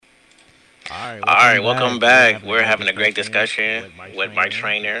All right, welcome back. We're having a great discussion with my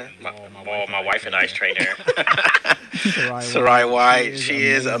trainer, my wife and I's trainer, Sarai White. She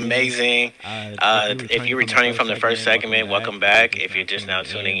is amazing. If you're returning from the first segment, welcome back. If you're just now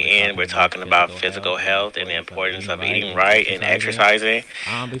tuning in, we're talking about physical health and the importance of eating right and exercising.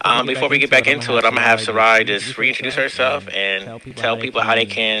 Before we get back into it, I'm gonna have Sarai just reintroduce herself and tell people how they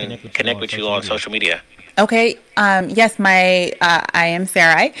can connect with you on social media. Okay. Yes, I am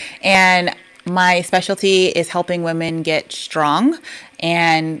Sarai, and my specialty is helping women get strong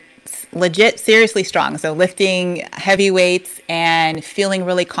and legit, seriously strong. So lifting heavy weights and feeling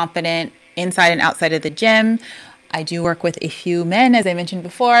really confident inside and outside of the gym. I do work with a few men, as I mentioned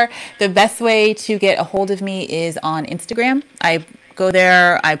before. The best way to get a hold of me is on Instagram. I go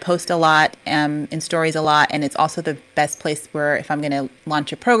there, I post a lot, in stories a lot, and it's also the best place where if I'm going to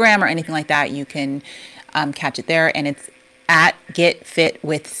launch a program or anything like that, you can catch it there. And it's at Get Fit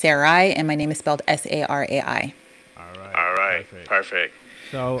with Sarai, and my name is spelled Sarai. All right, perfect.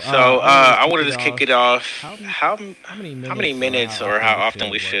 So I want to just kick it off. How many minutes or how often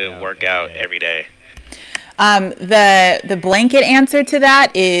we should work out every day? The blanket answer to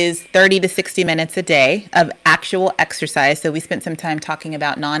that is 30 to 60 minutes a day of actual exercise. So we spent some time talking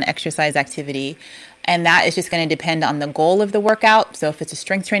about non-exercise activity, and that is just going to depend on the goal of the workout. So if it's a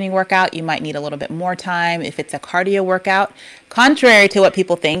strength training workout, you might need a little bit more time. If it's a cardio workout, contrary to what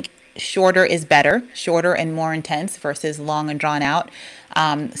people think, shorter is better, shorter and more intense versus long and drawn out.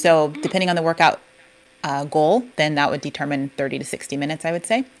 So depending on the workout goal, then that would determine 30 to 60 minutes, I would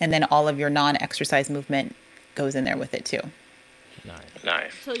say. And then all of your non-exercise movement goes in there with it too.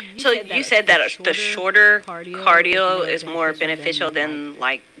 Nice. So you said that the shorter cardio is more beneficial than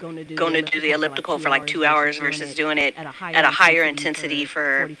like going to do the elliptical for like 2 hours versus doing it at a higher intensity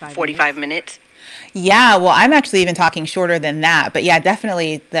for 45 minutes? Yeah, well, I'm actually even talking shorter than that. But yeah,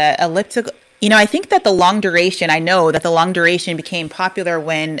 definitely the elliptical. I think that I know that the long duration became popular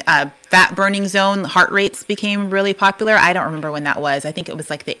when fat burning zone heart rates became really popular. I don't remember when that was. I think it was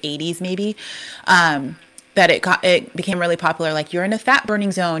like the 80s maybe. That it became really popular. Like, you're in a fat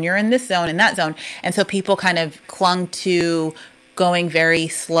burning zone, you're in this zone and that zone. And so people kind of clung to going very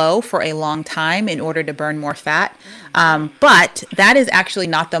slow for a long time in order to burn more fat. But that is actually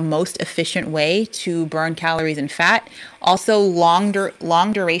not the most efficient way to burn calories and fat. Also, long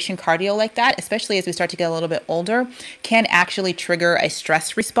duration cardio like that, especially as we start to get a little bit older, can actually trigger a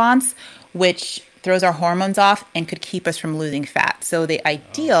stress response, which throws our hormones off and could keep us from losing fat. So the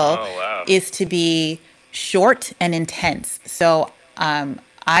ideal is to be short and intense. So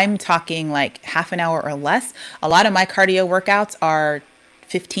I'm talking like half an hour or less. A lot of my cardio workouts are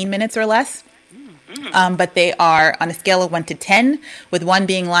 15 minutes or less. But they are on a scale of 1 to 10, with 1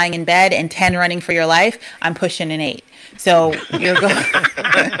 being lying in bed and 10 running for your life. I'm pushing an 8. So we're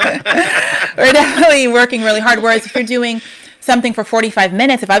definitely working really hard. Whereas if you're doing something for 45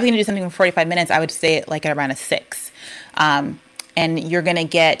 minutes, if I was going to do something for 45 minutes, I would say it like at around a 6. And you're going to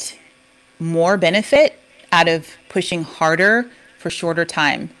get more benefit out of pushing harder for shorter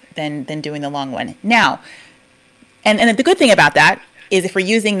time than doing the long one. Now, and the good thing about that is if we're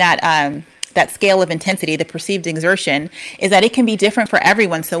using that scale of intensity, the perceived exertion, is that it can be different for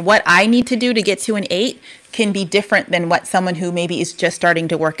everyone. So what I need to do to get to an 8 can be different than what someone who maybe is just starting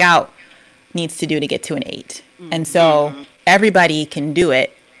to work out needs to do to get to an 8. And so everybody can do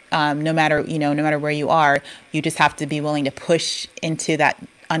it, no matter where you are. You just have to be willing to push into that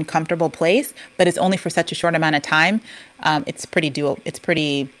uncomfortable place, but it's only for such a short amount of time. It's pretty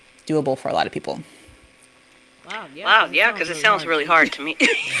doable for a lot of people. Wow, yeah, because it sounds really hard to me.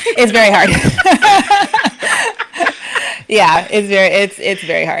 It's very hard. Yeah, it's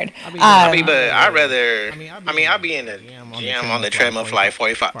very hard. But I'd rather. I'll be in the gym on the treadmill for like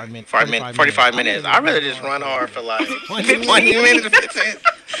 45 minutes. I'd rather just run hard for like 20 minutes.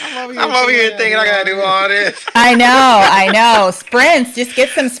 I'm over here thinking I gotta do all this. I know. Sprints. Just get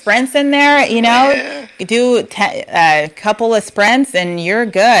some sprints in there. Do a couple of sprints and you're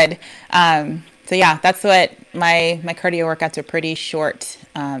good. So yeah, that's what my cardio workouts are, pretty short,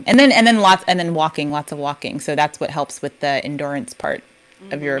 and then lots of walking. So that's what helps with the endurance part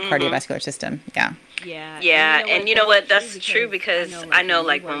of your cardiovascular system. Yeah. Yeah, and you know what? That's true, because I know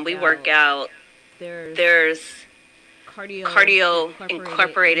like when we work out, there's cardio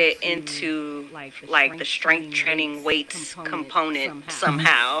incorporated into like the strength training weights component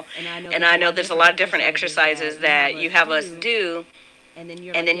somehow. And I know there's a lot of different exercises that you have us do. And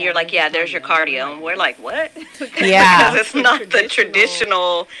then you're like, yeah, there's your cardio. And we're like, what? Yeah. Because it's not the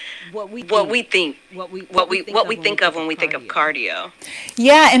traditional what we think of when we think of cardio.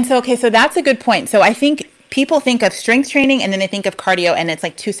 Yeah, and so that's a good point. So I think people think of strength training and then they think of cardio, and it's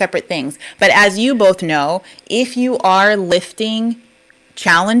like two separate things. But as you both know, if you are lifting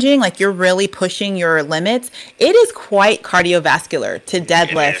challenging, like you're really pushing your limits, it is quite cardiovascular to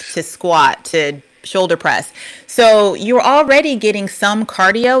deadlift, to squat, to shoulder press. So you're already getting some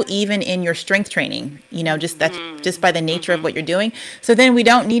cardio even in your strength training, just that's just by the nature of what you're doing. So then we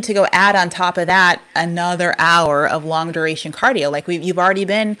don't need to go add on top of that another hour of long duration cardio. Like you've already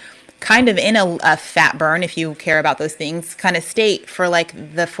been kind of in a fat burn, if you care about those things, kind of state for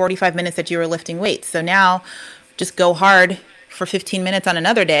like the 45 minutes that you were lifting weights. So now just go hard for 15 minutes on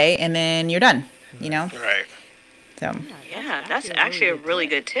another day and then you're done, Right. So yeah, that's actually a really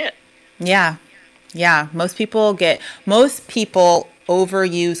good tip. Yeah. Most people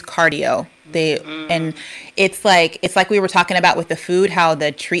overuse cardio. And it's like we were talking about with the food, how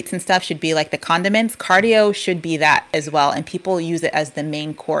the treats and stuff should be like the condiments. Cardio should be that as well. And people use it as the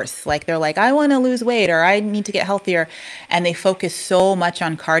main course. Like they're like, I want to lose weight or I need to get healthier. And they focus so much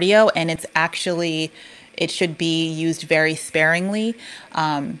on cardio, and it should be used very sparingly.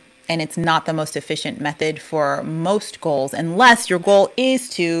 And it's not the most efficient method for most goals, unless your goal is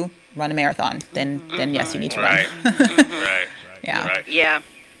to run a marathon. Then yes, you need to run. Right. Yeah. Right. Yeah.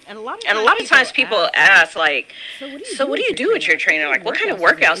 And a lot of times people ask, like, so what do you do with your trainer? Like, what kind of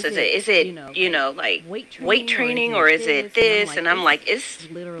workouts is it? Is it, like weight training, or is it this? And I'm like, it's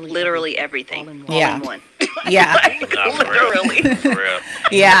literally everything all in one. Yeah. Literally. For real.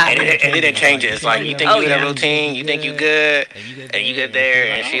 Yeah. And it changes. Like, you think you in a routine, you think you good, and you get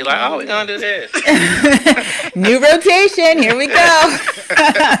there, and she's like, oh, we're going to do this. New rotation. Here we go.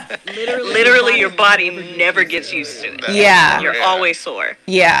 Literally, your body never gets used to it. Yeah. You're always sore.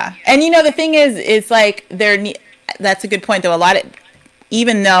 Yeah. And the thing is, it's like that's a good point though.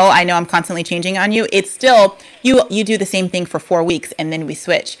 Even though I know I'm constantly changing on you, it's still, you do the same thing for 4 weeks and then we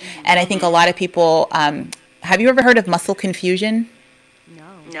switch. And I think a lot of people, have you ever heard of muscle confusion?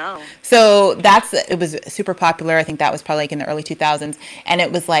 No. So it was super popular. I think that was probably like in the early 2000s. And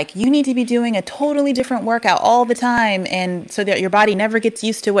it was like, you need to be doing a totally different workout all the time. And so that your body never gets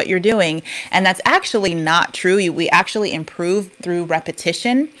used to what you're doing. And that's actually not true. We actually improve through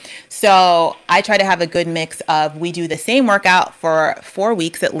repetition. So I try to have a good mix of, we do the same workout for 4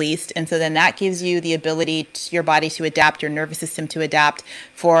 weeks at least. And so then that gives you the ability your body to adapt, your nervous system to adapt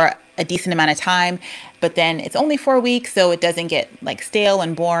for a decent amount of time. But then it's only 4 weeks, so it doesn't get like stale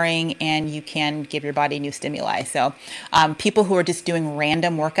and boring, and you can give your body new stimuli. So people who are just doing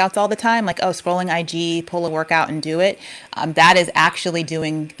random workouts all the time, like, scrolling IG, pull a workout and do it, that is actually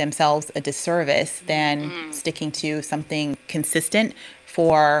doing themselves a disservice than sticking to something consistent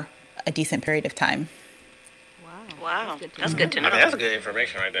for a decent period of time. Wow. That's good to know. That's good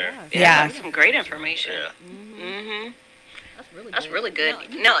information right there. Yeah. That's some great information. Yeah. Mm-hmm. That's really good.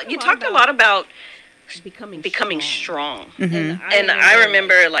 Now, you talked a lot about becoming strong. Mm-hmm. And I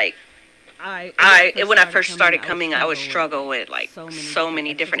remember, like, when I first started coming, I would struggle with like so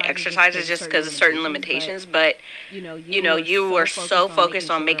many different exercises just because of certain limitations. But you were so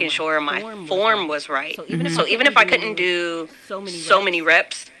focused on making sure my form was right. So even if I couldn't do so many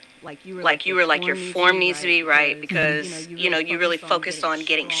reps, like you were like, your form needs to be right, because you really focused on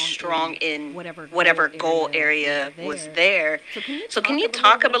getting strong in whatever goal area was there. So can you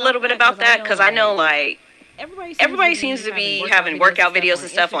talk a little bit about that? Because I know, like, everybody seems to be having workout videos and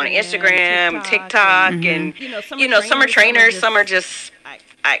stuff on Instagram, TikTok, and some are trainers, some are just,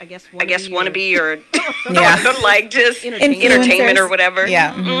 I guess wannabes, or like just entertainment or whatever.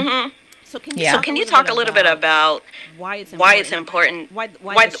 Yeah. Mm-hmm. So can you talk a little bit about why it's important,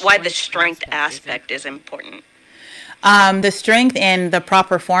 why the strength aspect is important? The strength and the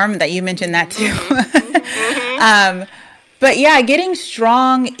proper form, that you mentioned that too. But yeah, getting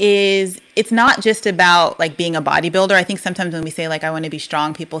strong it's not just about like being a bodybuilder. I think sometimes when we say like, I want to be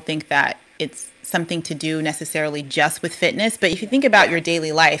strong, people think that it's something to do necessarily just with fitness. But if you think about your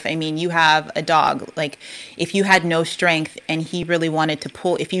daily life, I mean, you have a dog. Like, if you had no strength and he really wanted to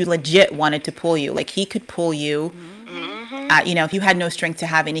pull, if you legit wanted to pull you, like, he could pull you. If you had no strength to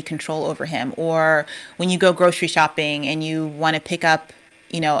have any control over him. Or when you go grocery shopping and you want to pick up,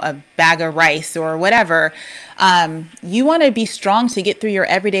 a bag of rice or whatever, you want to be strong to get through your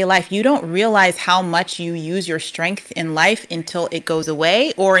everyday life. You don't realize how much you use your strength in life until it goes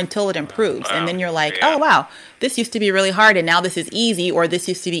away or until it improves. And then you're like, oh, wow, this used to be really hard and now this is easy, or this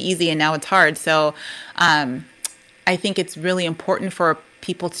used to be easy and now it's hard. So I think it's really important for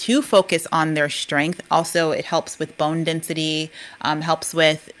people to focus on their strength. Also, it helps with bone density, helps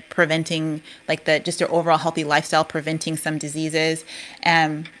with preventing like just your overall healthy lifestyle, preventing some diseases.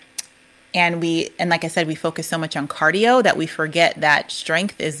 and like I said, we focus so much on cardio that we forget that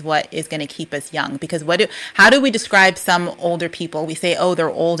strength is what is going to keep us young. Because how do we describe some older people? We say, oh, they're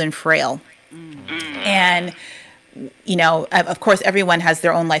old and frail. And, of course, everyone has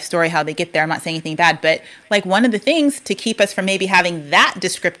their own life story, how they get there. I'm not saying anything bad, but like one of the things to keep us from maybe having that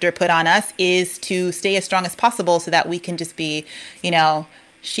descriptor put on us is to stay as strong as possible so that we can just be,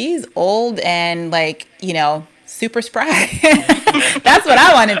 she's old and like, super spry. That's what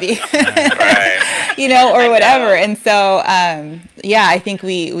I want to be, or whatever. And so, I think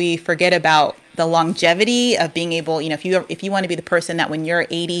we forget about the longevity of being able, if you want to be the person that when you're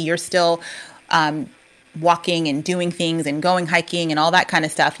 80, you're still walking and doing things and going hiking and all that kind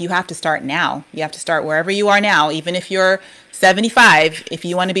of stuff, you have to start now. You have to start wherever you are now. Even if you're 75, if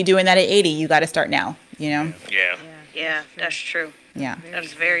you want to be doing that at 80, you got to start now, Yeah, that's true. Yeah.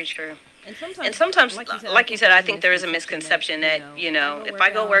 That's very true. And sometimes, like you said, I think there is a misconception that, if I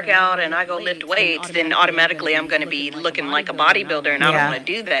go work out and I go lift weights, then automatically I'm going to be looking like a bodybuilder, and I don't want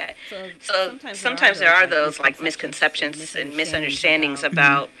to do that. So sometimes there are those like misconceptions and misunderstandings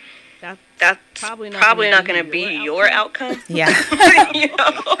about that's probably not going to be your outcome. Yeah.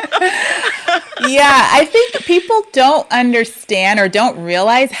 Yeah, I think people don't understand or don't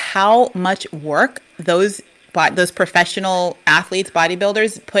realize how much work those professional athletes,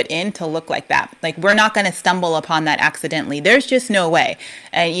 bodybuilders put in to look like that. Like, we're not going to stumble upon that accidentally. There's just no way.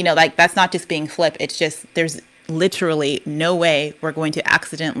 And, that's not just being flip. It's just, there's literally no way we're going to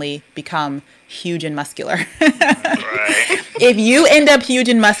accidentally become huge and muscular. Right. If you end up huge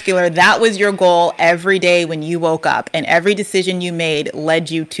and muscular, that was your goal every day when you woke up, and every decision you made led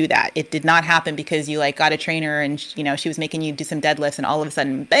you to that. It did not happen because you got a trainer and, she was making you do some deadlifts and all of a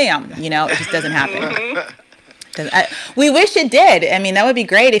sudden, bam, it just doesn't happen. We wish it did. I mean, that would be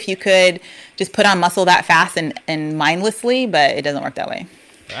great if you could just put on muscle that fast and mindlessly, but it doesn't work that way.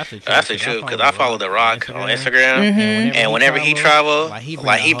 That's the truth, because I follow The Rock on Instagram, and whenever he travel, he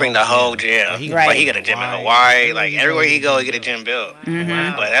bring the whole gym. Like, he got a gym in Hawaii. Like, everywhere he go, he get a gym built.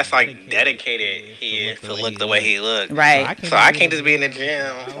 But that's like dedicated he is to look the way he look. Right. So I can't just be in the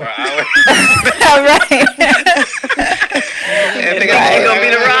gym for hours. Right. And think I'm gonna be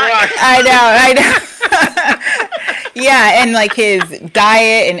The Rock. I know. Yeah, and like his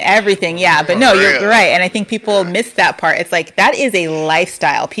diet and everything. Yeah, but no, you're right. And I think people miss that part. It's like, that is a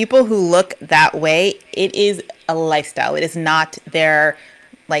lifestyle. People who look that way, it is a lifestyle. It is not their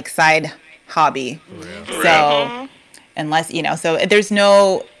like side hobby. So unless, so there's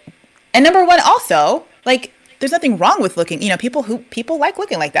no, and number one, also, like, there's nothing wrong with looking, people like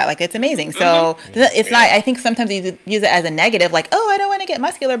looking like that. Like, it's amazing. So it's not, I think sometimes you use it as a negative, like, oh, I don't want to get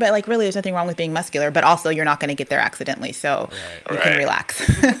muscular, but like, really, there's nothing wrong with being muscular, but also you're not going to get there accidentally. So you can relax.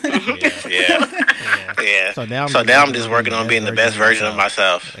 Yeah. So now I'm just working on being the best version of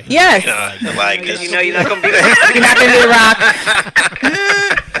myself. Yes. Like, you're not going to be you're not going to be The Rock.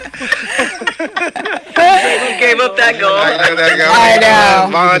 You gave up that goal. I know.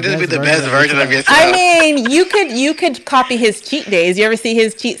 Mom, just be the best version of yourself. I mean, you could copy his cheat days. You ever see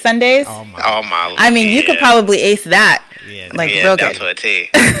his cheat Sundays? Oh my. I mean, you could probably ace that. Like, real down good. to a T.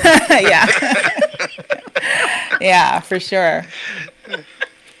 Yeah. Yeah, for sure.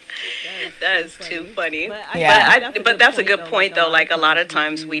 That is too funny. But that's a good point, though. Like, a lot of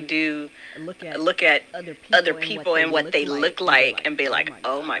times we do look at other people and what they look like and be like,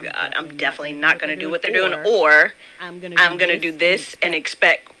 oh my God, I'm definitely not going to do what they're doing, or I'm going to do this and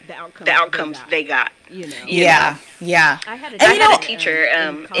expect the outcomes they got. Yeah. I had a teacher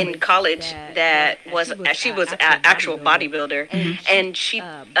in college that she was an actual bodybuilder, and she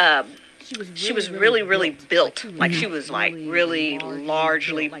was really, really built. Like, she was like really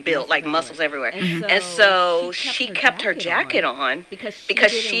largely built, like muscles everywhere. And so she kept her jacket on because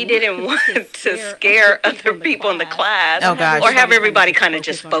she didn't want to scare other people in the class, or have everybody kind of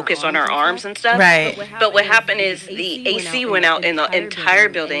just focus on her arms and stuff. Right. But what happened is the AC went out in the entire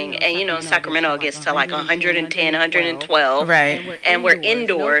building, and in Sacramento it gets to like 110, 112. Right. And we're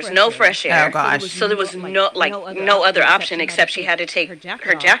indoors, no fresh air. Oh gosh. So there was no other option except she had to take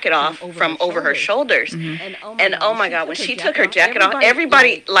her jacket off from over her shoulders. And oh my God, when she took her jacket off,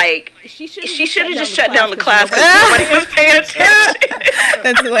 everybody, like, she should have just shut down the class because nobody was paying attention.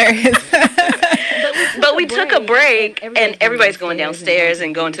 That's hilarious. But we took a break, and everybody's going downstairs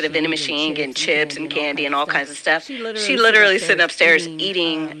and going to the vending machine, getting chips and candy and all kinds of stuff. She literally sitting upstairs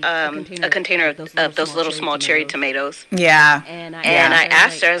eating a container of those little small cherry tomatoes. Yeah. And I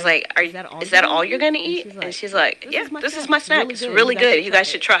asked her, I was like, is that all you're going to eat? And she's like, yeah, this is my snack. It's really good. You guys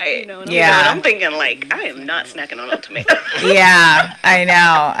should try it. Yeah. And I'm thinking, like, I am not snacking on no tomato. Yeah, I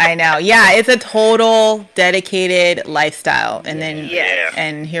know. Yeah, it's a total dedicated lifestyle. And then,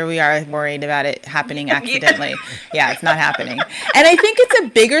 and here we are worried about it happening accidentally. Yeah, it's not happening. And I think it's a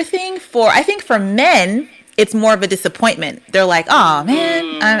bigger thing for men, it's more of a disappointment. They're like, oh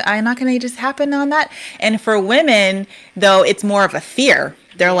man, I'm not going to just happen on that. And for women, though, it's more of a fear.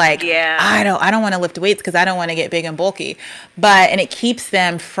 They're like, I don't want to lift weights because I don't want to get big and bulky. And it keeps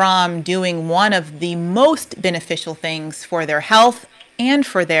them from doing one of the most beneficial things for their health and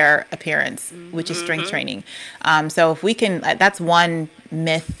for their appearance, which is strength training. So if we can, that's one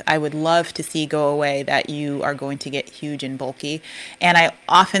myth I would love to see go away, that you are going to get huge and bulky. And I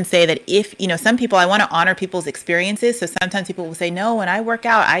often say that if, some people, I want to honor people's experiences. So sometimes people will say, no, when I work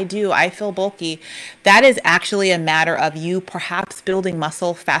out, I feel bulky. That is actually a matter of you perhaps building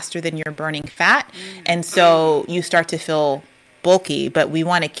muscle faster than you're burning fat. And so you start to feel bulky, but we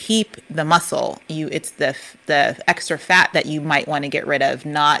want to keep the muscle. It's the extra fat that you might want to get rid of,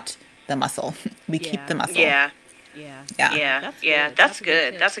 not the muscle. We keep the muscle. That's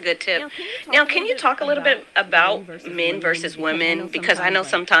good. That's a good tip. Now, can you talk a little bit about men versus women? Because I know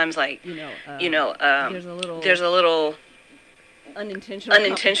sometimes, there's a little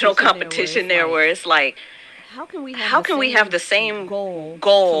unintentional competition there where it's like, how can we have the same goal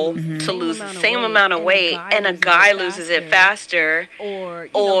to lose the same amount of weight and a guy loses it faster, or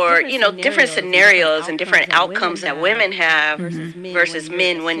different scenarios and different outcomes that women have versus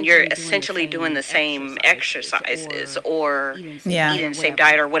men when you're essentially doing the same exercises or eating the same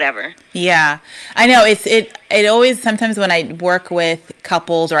diet or whatever. Yeah, I know. It always, sometimes when I work with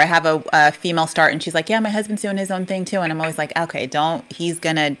couples or I have a female start and she's like, yeah, my husband's doing his own thing too. And I'm always like, okay, he's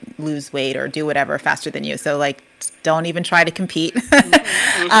going to lose weight or do whatever faster than you. So don't even try to compete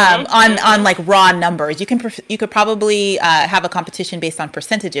on like raw numbers. You could probably have a competition based on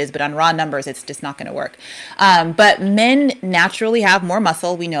percentages, but on raw numbers, it's just not going to work. But men naturally have more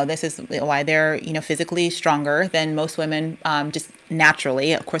muscle. We know this is why they're physically stronger than most women. Just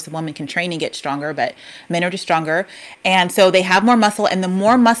naturally, of course, a woman can train and get stronger, but men are just stronger, and so they have more muscle. And the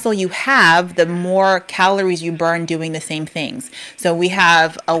more muscle you have, the more calories you burn doing the same things. So we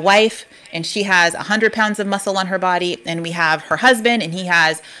have a wife, and she has 100 pounds of muscle on her body, and we have her husband, and he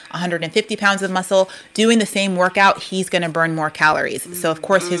has 150 pounds of muscle. Doing the same workout, he's going to burn more calories. So, of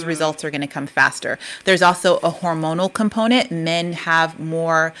course, his results are going to come faster. There's also a hormonal component. Men have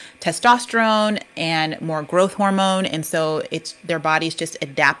more testosterone and more growth hormone, and so their bodies just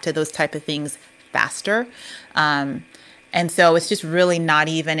adapt to those type of things faster. And so it's just really not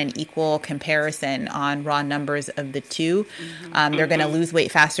even an equal comparison on raw numbers of the two. They're going to lose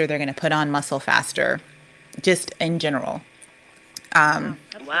weight faster. They're going to put on muscle faster, just in general. Wow.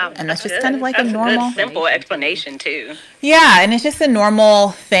 And that's just kind of like a normal, good, simple explanation too. Yeah. And it's just a normal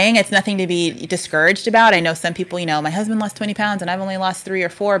thing. It's nothing to be discouraged about. I know some people, my husband lost 20 pounds and I've only lost 3 or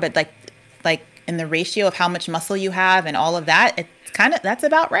 4, but like in the ratio of how much muscle you have and all of that, it's that's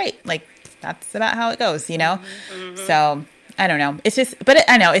about right. Like, that's about how it goes, So I don't know. It's just, but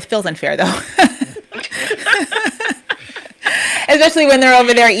I know it feels unfair though. Especially when they're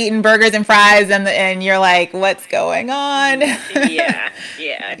over there eating burgers and fries and you're like, what's going on? Yeah.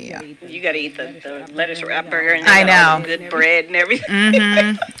 You got to eat the lettuce wrap burger and I know. All the good bread and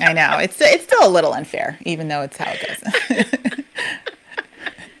everything. I know. It's still a little unfair, even though it's how it goes.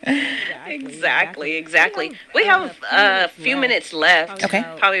 Exactly. We have a few minutes left. Okay.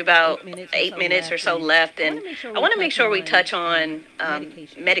 Probably about 8 minutes or so left, and I want to make sure we touch on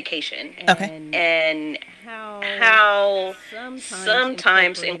medication. Okay. And how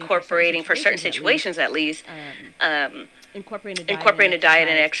sometimes incorporating, for certain situations at least, incorporating a diet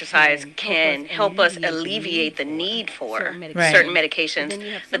and exercise can help us alleviate the need for certain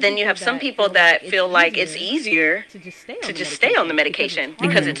medications. But then you have some people that feel like it's easier to just stay on the medication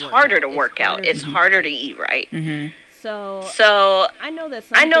because it's harder to work out. It's harder to eat right. So I know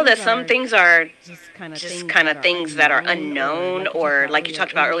that some things are just kind of things that are unknown, or like you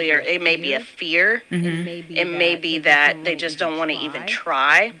talked about earlier, it may be a fear. It may be that they just don't want to even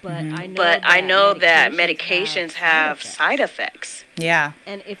try. But I know that medications have side effects. Yeah.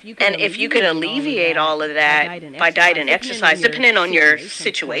 And if you could alleviate all of that by diet and exercise, depending on your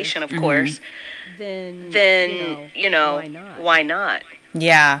situation, of course, then why not?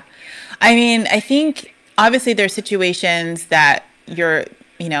 Yeah. I mean, I think obviously there's situations that you're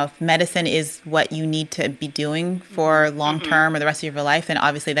if medicine is what you need to be doing for long term or the rest of your life, then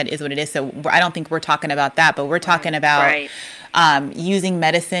obviously that is what it is. So I don't think we're talking about that, but we're talking about using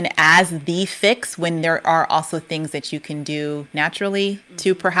medicine as the fix when there are also things that you can do naturally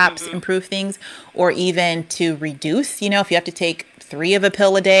to perhaps improve things, or even to reduce. If you have to take 3 of a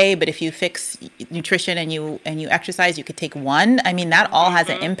pill a day, but if you fix nutrition and you exercise, you could take 1. I mean, that all has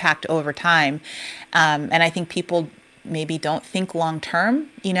an impact over time. And I think people maybe don't think long term.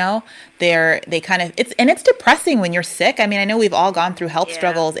 They kind of, it's depressing when you're sick. I mean, I know we've all gone through health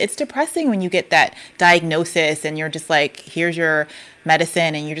struggles. It's depressing when you get that diagnosis and you're just like, here's your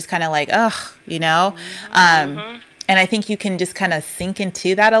medicine, and you're just kind of like, ugh. And I think you can just kind of sink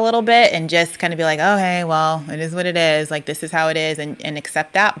into that a little bit and just kind of be like, oh, hey, well, it is what it is. Like, this is how it is, and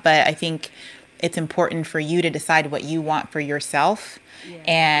accept that. But I think it's important for you to decide what you want for yourself,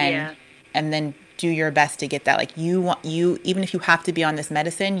 and then do your best to get that. Like, even if you have to be on this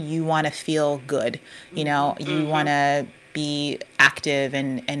medicine, you want to feel good. You want to be active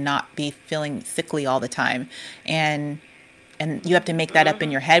and not be feeling sickly all the time. And you have to make that up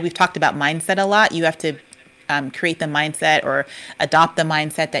in your head. We've talked about mindset a lot. You have to create the mindset or adopt the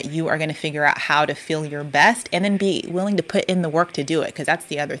mindset that you are going to figure out how to feel your best, and then be willing to put in the work to do it. Because that's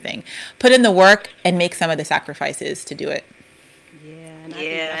the other thing. Put in the work and make some of the sacrifices to do it.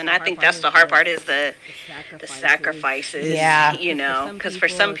 And I think that's the hard part is the sacrifices. Yeah. Because for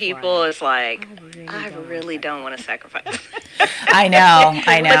some people it's like, I really don't want to sacrifice. I know.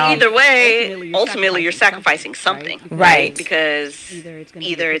 But either way, ultimately you're sacrificing something, right? Because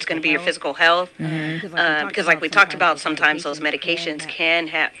either it's going to be your physical health, because like we talked about, sometimes those medications can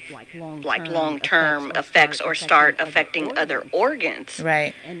have like long-term effects or start affecting other organs.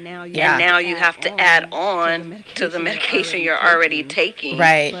 Right. And now you have to add on to the medication you're already taking.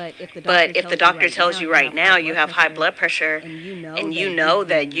 Right. But if the doctor tells you right now you have high blood pressure, and you know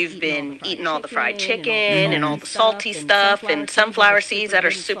that you've been eating all the fried chicken and all the salty stuff and sunflower seeds that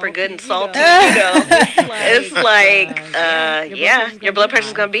are super good and salty, it's like, your blood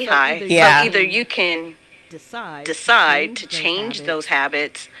pressure's going to be high. Yeah. So either you can decide to change those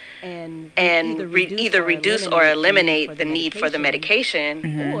habits and either reduce or eliminate the need for the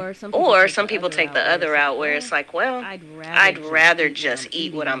medication, or some people take the other route where it's like, well, I'd rather just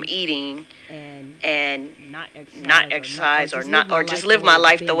eat what I'm eating and not exercise or just live my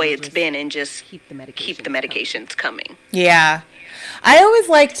life the way it's been and just keep the medications coming. Yeah. I always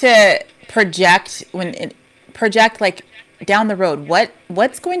like to project like down the road,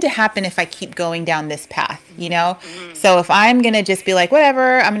 what's going to happen if I keep going down this path, So if I'm going to just be like,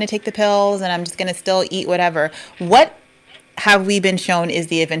 whatever, I'm going to take the pills and I'm just going to still eat whatever, what have we been shown is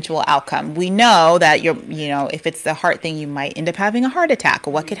the eventual outcome? We know that if it's the heart thing, you might end up having a heart attack.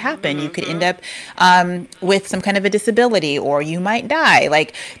 What could happen? You could end up with some kind of a disability, or you might die.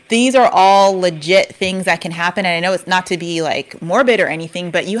 Like, these are all legit things that can happen. And I know it's not to be like morbid or anything,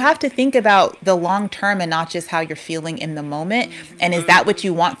 but you have to think about the long term and not just how you're feeling in the moment. And is that what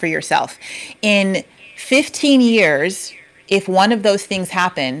you want for yourself? In 15 years, if one of those things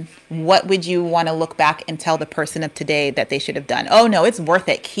happen, what would you want to look back and tell the person of today that they should have done? Oh, no, it's worth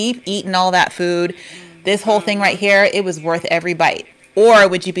it. Keep eating all that food. This whole thing right here, it was worth every bite. Or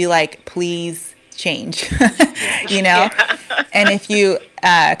would you be like, please change, And if you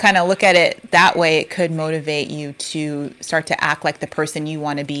kind of look at it that way, it could motivate you to start to act like the person you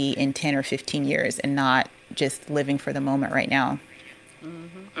want to be in 10 or 15 years and not just living for the moment right now.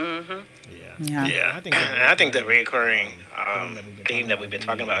 Yeah. I think the recurring theme that we've been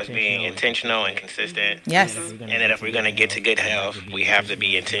talking about is being intentional and consistent. Yes. And that if we're going to get to good health, we have to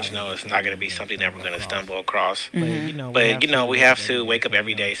be intentional. It's not going to be something that we're going to stumble across. But we have to wake up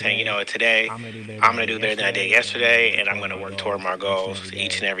every day saying, today I'm going to do better than I did yesterday, and I'm going to work toward my goals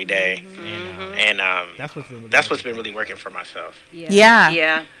each and every day. And that's what's been really working for myself.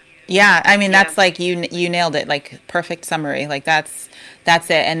 Yeah, I mean, that's like you nailed it, like perfect summary. Like that's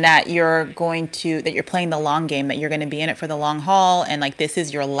it. And that you're playing the long game, that you're going to be in it for the long haul. And like, this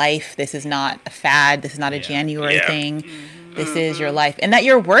is your life. This is not a fad. This is not a January thing. This is your life. And that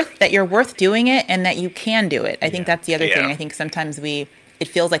you're worth doing it, and that you can do it. I think that's the other thing. I think sometimes it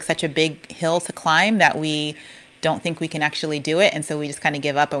feels like such a big hill to climb that we don't think we can actually do it. And so we just kind of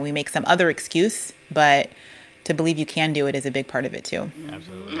give up and we make some other excuse, but to believe you can do it is a big part of it too.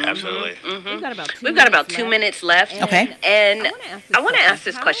 Absolutely. We've got about 2 minutes left. Okay. And I want to ask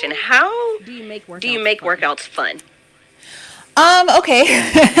this question: how do you make workouts fun? Okay.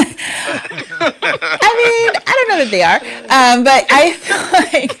 I mean, I don't know that they are, but I feel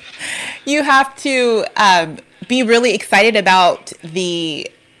like you have to be really excited about the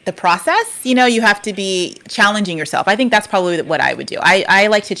the process. You have to be challenging yourself. I think that's probably what I would do. I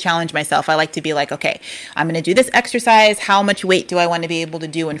like to challenge myself. I like to be like, okay, I'm going to do this exercise. How much weight do I want to be able to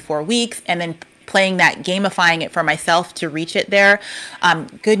do in 4 weeks? And then playing that, gamifying it for myself to reach it there.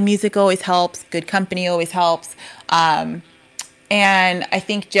 Good music always helps. Good company always helps. And I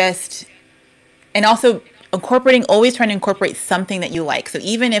think and also always trying to incorporate something that you like. So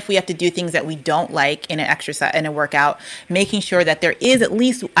even if we have to do things that we don't like in an exercise, in a workout, making sure that there is at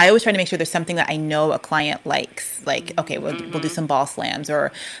least, I always try to make sure there's something that I know a client likes. Like, okay, we'll do some ball slams,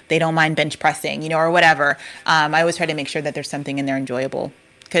 or they don't mind bench pressing, or whatever. I always try to make sure that there's something in there enjoyable.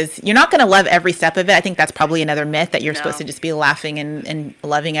 Because you're not going to love every step of it. I think that's probably another myth, that you're supposed to just be laughing and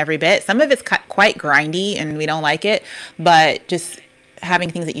loving every bit. Some of it's quite grindy and we don't like it, but just having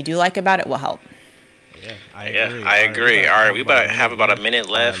things that you do like about it will help. Yeah, I agree. All right, we have about a minute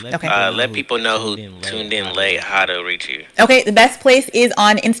left. Okay. Let people know who tuned in late how to reach you. Okay, the best place is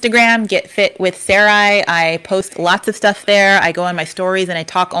on Instagram, Get Fit with Sarai. I post lots of stuff there. I go on my stories and I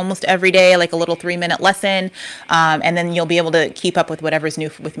talk almost every day, like a little 3-minute lesson. And then you'll be able to keep up with whatever's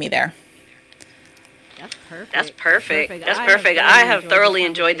new with me there. That's perfect. I have thoroughly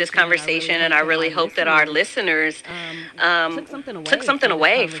enjoyed this conversation, and I really hope that our listeners took something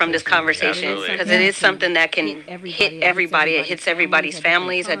away from this conversation, because it is something that can hit everybody. It hits everybody's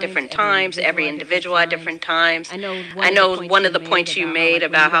families at different times, every individual at different times. I know one of the points you made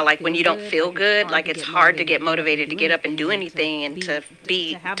about how, like, when you don't feel good, like, it's hard to get motivated to get up and do anything, and to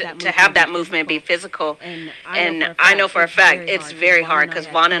have that movement be physical. And I know for a fact it's very hard, because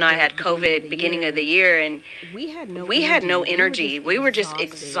Vaughn and I had COVID beginning of the year, and we had no energy. We were just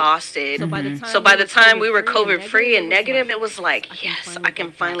exhausted. So by the time we were COVID free and negative, it was like, yes, I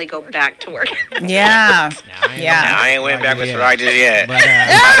can finally go back to work. Yeah. I ain't went back with Sarai just yet. But,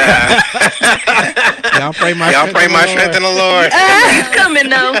 y'all pray my strength in the Lord. He's coming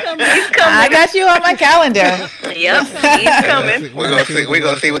though. He's coming. I got you on my calendar. Yep, he's coming. We're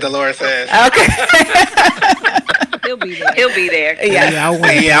gonna see what the Lord says. Okay. He'll be there.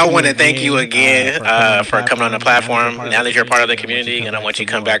 I want to thank you again for coming on the platform. Now that you're part of the community, and I want you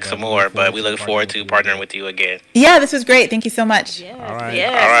to come back some more. But we look forward to partnering with you again. Yeah, this was great. Thank you so much. All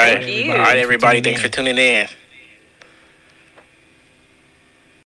right. Thank you. All right, everybody. Thanks for tuning in.